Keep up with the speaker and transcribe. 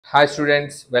Hi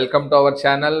students, welcome to our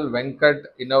channel Venkat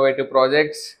Innovative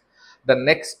Projects. The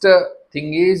next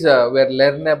thing is we're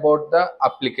learning about the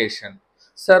application.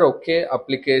 Sir, okay,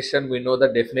 application, we know the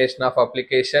definition of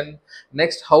application.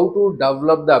 Next, how to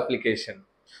develop the application.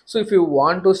 So if you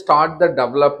want to start the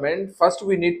development, first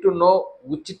we need to know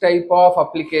which type of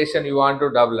application you want to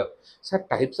develop. So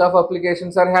types of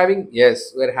applications are having?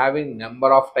 Yes, we're having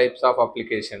number of types of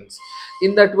applications.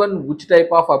 In that one, which type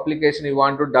of application you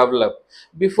want to develop?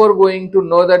 Before going to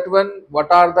know that one,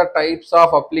 what are the types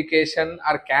of application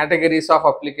or categories of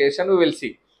application, we will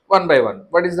see one by one.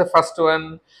 What is the first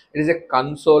one? It is a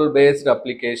console based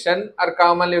application, or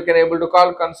commonly you can able to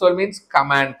call console means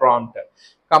command prompt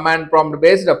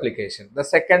based application. The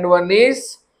second one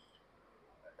is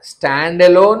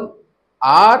standalone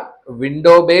or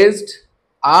window based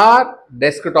or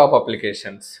desktop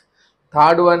applications.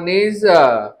 Third one is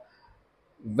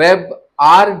web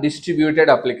or distributed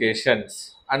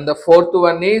applications, and the fourth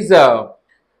one is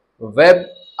web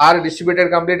or distributed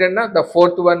completed now. The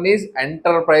fourth one is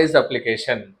enterprise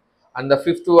application, and the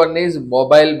fifth one is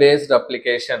mobile based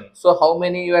application. So how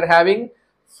many you are having?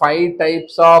 5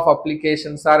 types of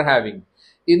applications are having.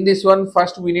 In this one,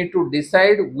 first we need to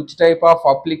decide which type of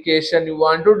application you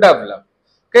want to develop.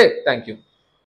 Okay, thank you.